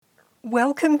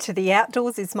Welcome to the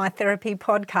Outdoors is My Therapy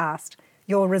podcast,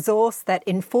 your resource that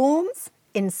informs,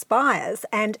 inspires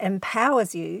and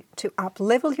empowers you to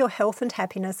up-level your health and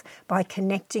happiness by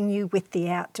connecting you with the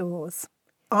outdoors.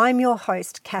 I'm your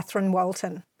host, Catherine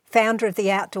Walton, founder of the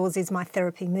Outdoors is My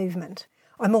Therapy movement.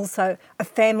 I'm also a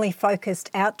family-focused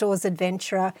outdoors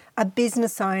adventurer, a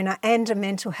business owner and a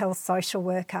mental health social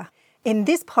worker. In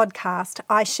this podcast,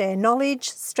 I share knowledge,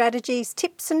 strategies,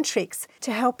 tips and tricks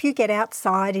to help you get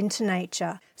outside into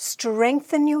nature,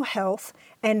 strengthen your health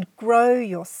and grow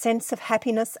your sense of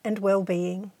happiness and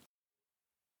well-being.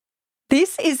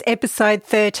 This is episode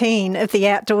 13 of the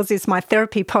Outdoors is My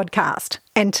Therapy podcast,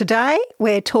 and today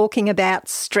we're talking about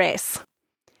stress.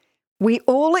 We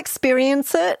all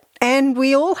experience it and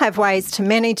we all have ways to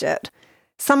manage it.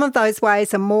 Some of those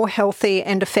ways are more healthy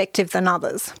and effective than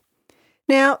others.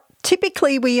 Now,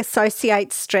 typically, we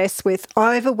associate stress with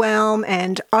overwhelm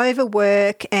and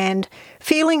overwork and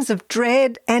feelings of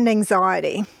dread and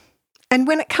anxiety. And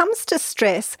when it comes to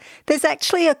stress, there's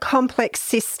actually a complex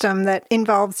system that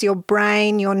involves your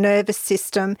brain, your nervous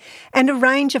system, and a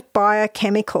range of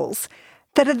biochemicals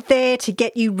that are there to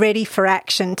get you ready for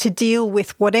action to deal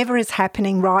with whatever is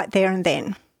happening right there and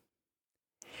then.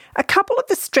 A couple of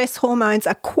the stress hormones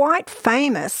are quite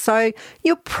famous, so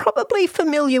you're probably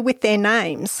familiar with their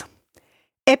names.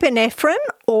 Epinephrine,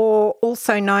 or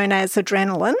also known as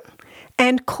adrenaline,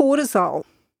 and cortisol.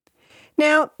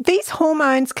 Now, these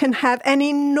hormones can have an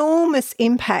enormous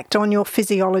impact on your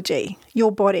physiology,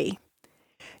 your body.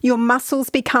 Your muscles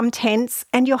become tense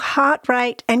and your heart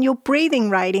rate and your breathing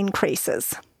rate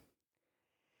increases.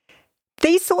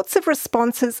 These sorts of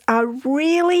responses are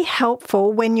really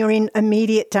helpful when you're in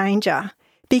immediate danger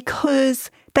because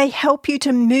they help you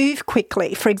to move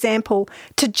quickly, for example,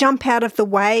 to jump out of the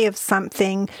way of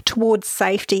something towards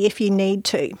safety if you need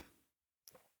to.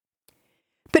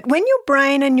 But when your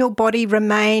brain and your body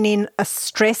remain in a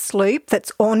stress loop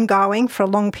that's ongoing for a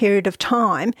long period of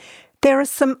time, there are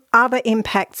some other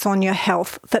impacts on your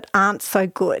health that aren't so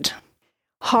good.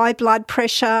 High blood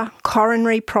pressure,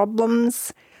 coronary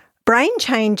problems, brain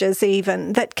changes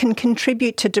even that can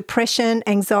contribute to depression,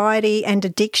 anxiety and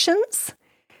addictions.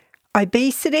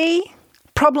 Obesity,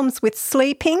 problems with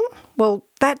sleeping, well,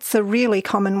 that's a really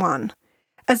common one,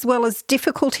 as well as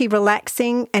difficulty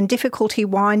relaxing and difficulty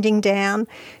winding down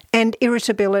and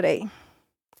irritability.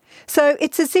 So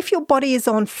it's as if your body is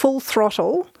on full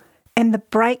throttle and the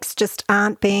brakes just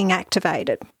aren't being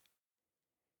activated.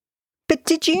 But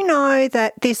did you know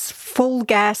that this full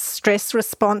gas stress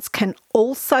response can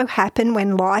also happen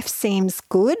when life seems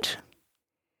good?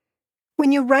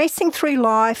 When you're racing through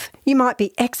life, you might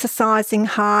be exercising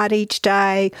hard each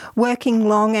day, working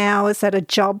long hours at a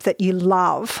job that you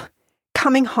love,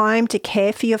 coming home to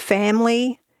care for your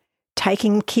family,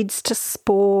 taking kids to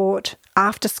sport,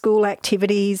 after-school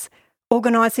activities,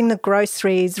 organising the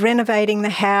groceries, renovating the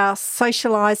house,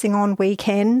 socialising on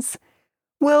weekends.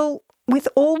 Well, with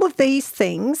all of these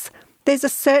things, there's a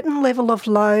certain level of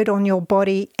load on your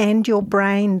body and your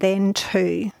brain then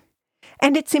too.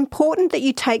 And it's important that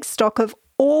you take stock of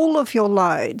all of your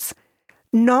loads,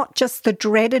 not just the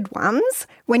dreaded ones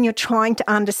when you're trying to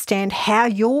understand how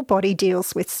your body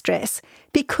deals with stress,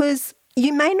 because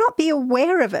you may not be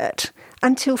aware of it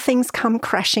until things come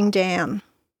crashing down.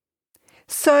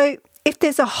 So if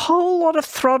there's a whole lot of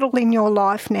throttle in your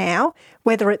life now,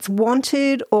 whether it's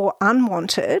wanted or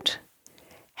unwanted,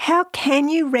 how can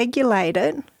you regulate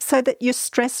it so that your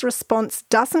stress response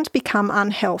doesn't become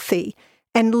unhealthy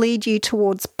and lead you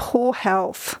towards poor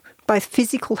health, both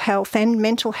physical health and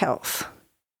mental health?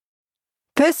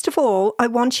 First of all, I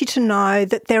want you to know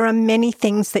that there are many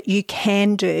things that you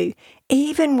can do,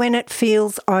 even when it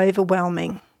feels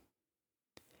overwhelming.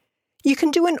 You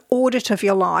can do an audit of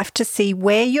your life to see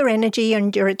where your energy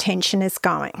and your attention is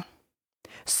going.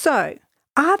 So,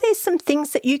 are there some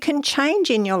things that you can change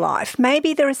in your life?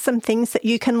 Maybe there are some things that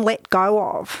you can let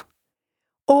go of.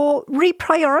 Or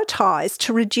reprioritise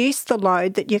to reduce the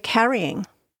load that you're carrying.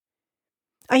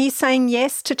 Are you saying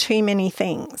yes to too many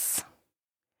things?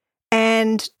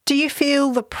 And do you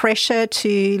feel the pressure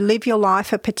to live your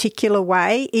life a particular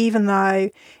way, even though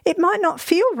it might not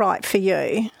feel right for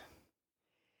you?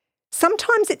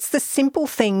 Sometimes it's the simple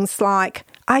things like,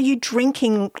 are you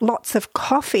drinking lots of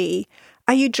coffee?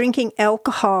 Are you drinking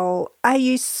alcohol? Are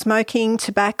you smoking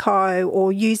tobacco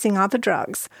or using other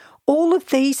drugs? All of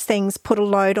these things put a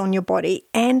load on your body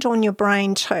and on your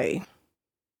brain too.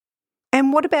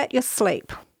 And what about your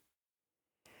sleep?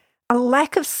 A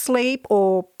lack of sleep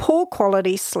or poor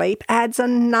quality sleep adds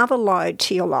another load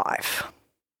to your life.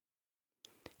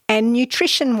 And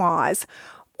nutrition-wise,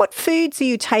 what foods are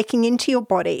you taking into your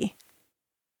body?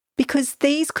 because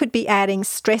these could be adding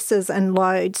stresses and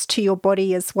loads to your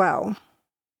body as well.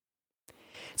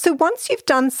 So once you've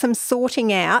done some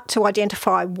sorting out to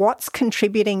identify what's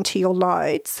contributing to your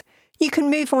loads, you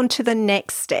can move on to the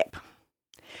next step.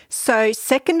 So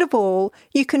second of all,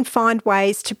 you can find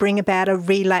ways to bring about a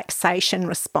relaxation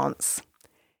response.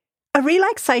 A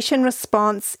relaxation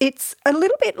response, it's a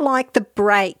little bit like the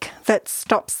brake that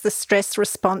stops the stress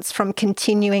response from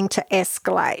continuing to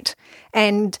escalate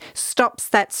and stops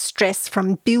that stress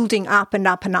from building up and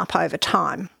up and up over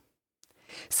time.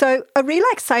 So a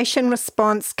relaxation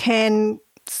response can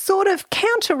sort of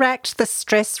counteract the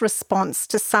stress response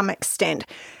to some extent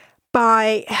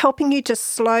by helping you to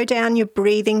slow down your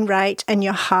breathing rate and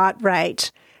your heart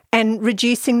rate and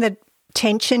reducing the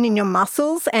tension in your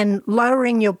muscles and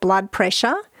lowering your blood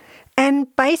pressure and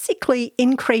basically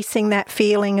increasing that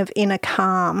feeling of inner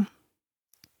calm.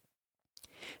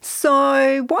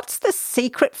 So what's the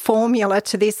secret formula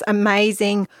to this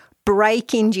amazing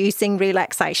brake-inducing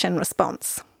relaxation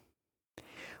response?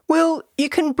 Well, you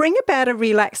can bring about a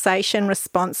relaxation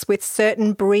response with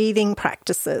certain breathing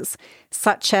practices,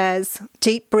 such as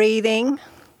deep breathing,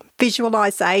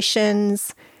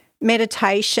 visualizations,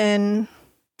 meditation,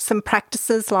 some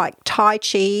practices like Tai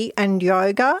Chi and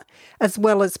yoga, as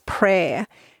well as prayer.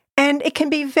 And it can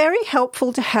be very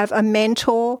helpful to have a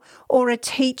mentor or a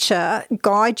teacher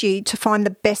guide you to find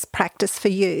the best practice for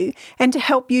you and to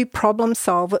help you problem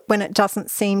solve it when it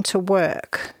doesn't seem to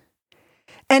work.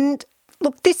 And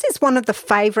look, this is one of the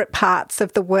favourite parts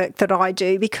of the work that I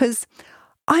do because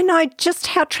I know just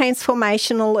how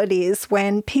transformational it is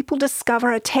when people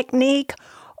discover a technique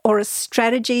or a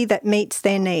strategy that meets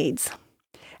their needs.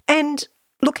 And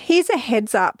look, here's a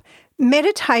heads up.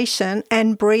 Meditation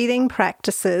and breathing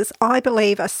practices, I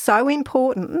believe, are so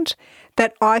important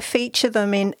that I feature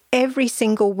them in every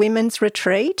single women's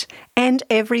retreat and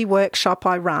every workshop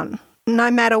I run. No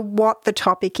matter what the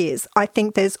topic is, I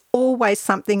think there's always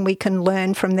something we can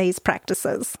learn from these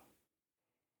practices.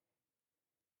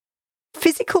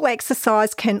 Physical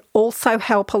exercise can also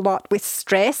help a lot with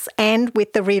stress and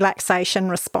with the relaxation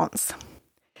response.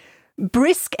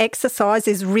 Brisk exercise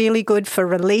is really good for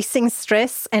releasing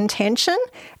stress and tension,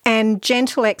 and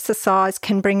gentle exercise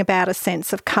can bring about a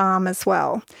sense of calm as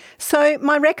well. So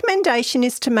my recommendation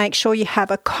is to make sure you have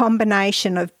a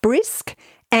combination of brisk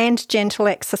and gentle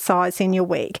exercise in your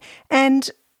week.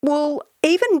 And well,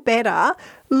 even better,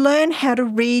 learn how to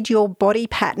read your body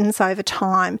patterns over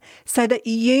time so that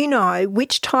you know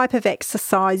which type of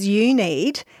exercise you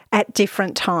need at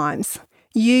different times.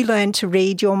 You learn to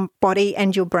read your body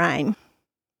and your brain.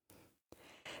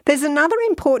 There's another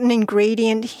important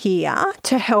ingredient here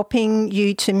to helping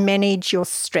you to manage your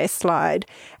stress load,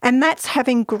 and that's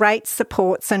having great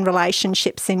supports and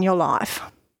relationships in your life.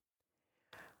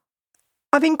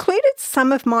 I've included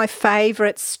some of my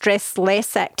favourite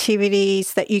stress-less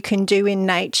activities that you can do in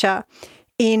nature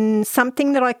in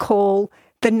something that I call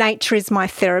the Nature is My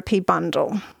Therapy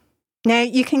bundle. Now,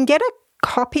 you can get a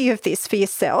copy of this for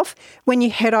yourself when you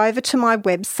head over to my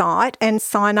website and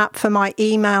sign up for my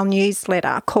email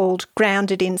newsletter called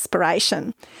Grounded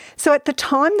Inspiration. So at the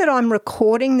time that I'm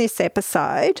recording this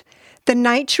episode, the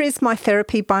Nature is My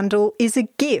Therapy bundle is a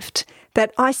gift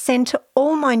that I send to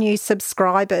all my new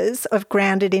subscribers of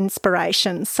Grounded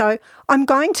Inspiration. So I'm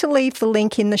going to leave the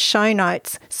link in the show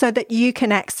notes so that you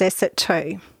can access it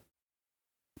too.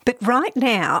 But right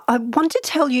now, I want to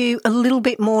tell you a little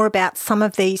bit more about some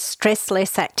of these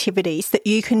stress-less activities that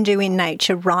you can do in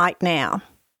nature right now.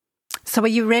 So are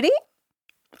you ready?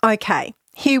 Okay,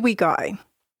 here we go.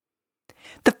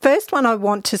 The first one I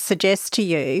want to suggest to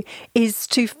you is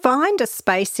to find a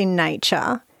space in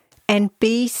nature and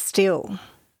be still.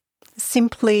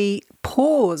 Simply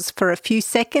pause for a few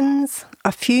seconds,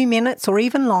 a few minutes, or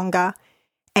even longer,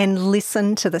 and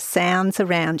listen to the sounds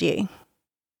around you.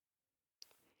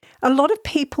 A lot of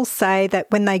people say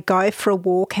that when they go for a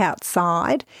walk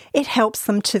outside, it helps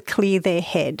them to clear their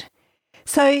head.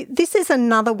 So this is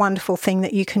another wonderful thing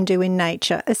that you can do in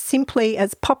nature, as simply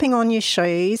as popping on your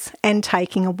shoes and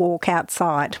taking a walk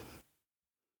outside.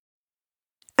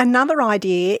 Another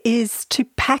idea is to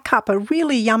pack up a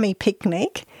really yummy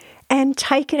picnic and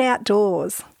take it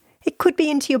outdoors. It could be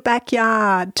into your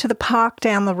backyard, to the park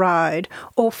down the road,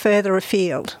 or further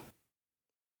afield.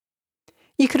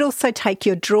 You could also take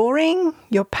your drawing,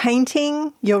 your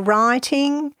painting, your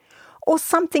writing, or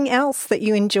something else that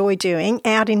you enjoy doing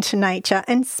out into nature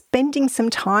and spending some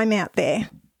time out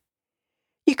there.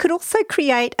 You could also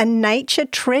create a nature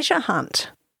treasure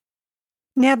hunt.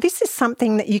 Now, this is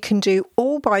something that you can do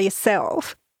all by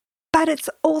yourself, but it's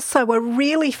also a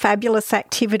really fabulous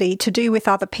activity to do with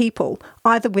other people,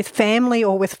 either with family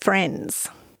or with friends.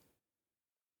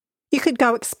 You could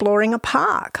go exploring a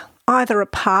park, either a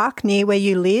park near where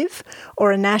you live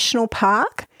or a national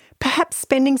park, perhaps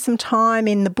spending some time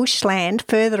in the bushland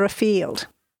further afield.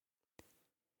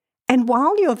 And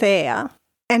while you're there,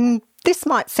 and this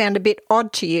might sound a bit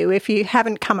odd to you if you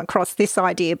haven't come across this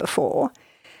idea before,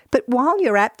 but while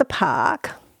you're at the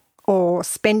park or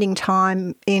spending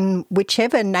time in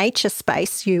whichever nature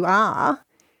space you are,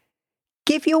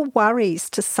 give your worries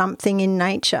to something in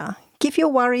nature. Give your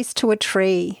worries to a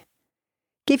tree.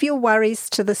 Give your worries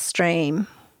to the stream.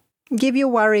 Give your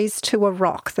worries to a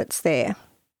rock that's there.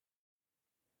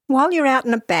 While you're out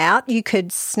and about, you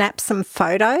could snap some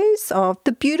photos of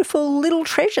the beautiful little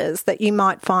treasures that you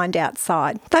might find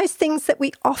outside. Those things that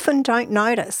we often don't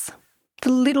notice. The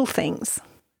little things.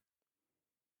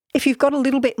 If you've got a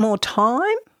little bit more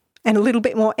time and a little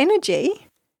bit more energy,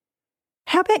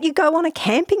 how about you go on a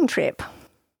camping trip?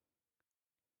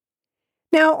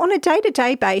 Now, on a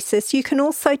day-to-day basis, you can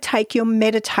also take your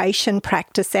meditation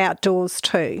practice outdoors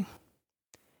too.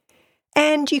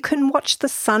 And you can watch the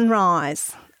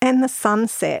sunrise and the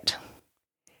sunset.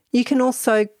 You can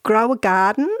also grow a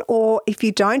garden, or if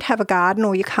you don't have a garden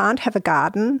or you can't have a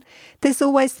garden, there's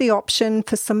always the option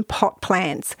for some pot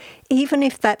plants, even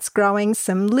if that's growing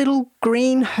some little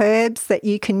green herbs that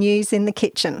you can use in the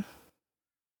kitchen.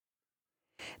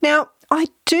 Now, I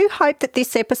do hope that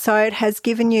this episode has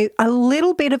given you a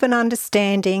little bit of an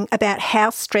understanding about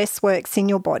how stress works in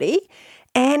your body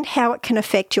and how it can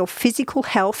affect your physical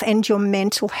health and your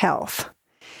mental health.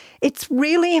 It's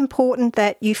really important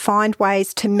that you find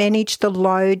ways to manage the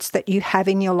loads that you have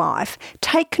in your life.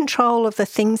 Take control of the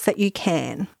things that you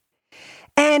can.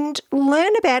 And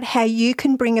learn about how you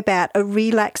can bring about a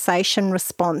relaxation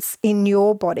response in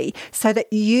your body so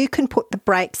that you can put the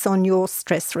brakes on your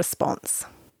stress response.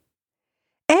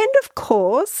 And of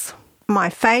course, my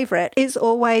favourite is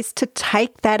always to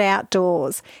take that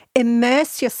outdoors.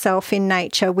 Immerse yourself in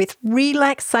nature with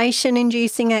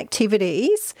relaxation-inducing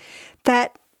activities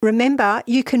that, remember,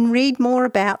 you can read more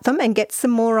about them and get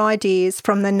some more ideas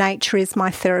from the Nature is My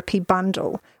Therapy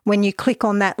bundle when you click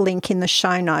on that link in the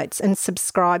show notes and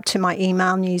subscribe to my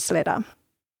email newsletter.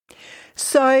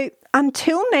 So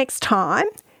until next time,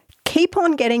 keep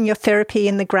on getting your therapy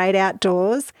in the great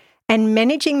outdoors and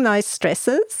managing those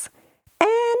stresses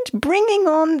and bringing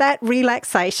on that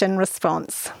relaxation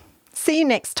response. See you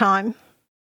next time.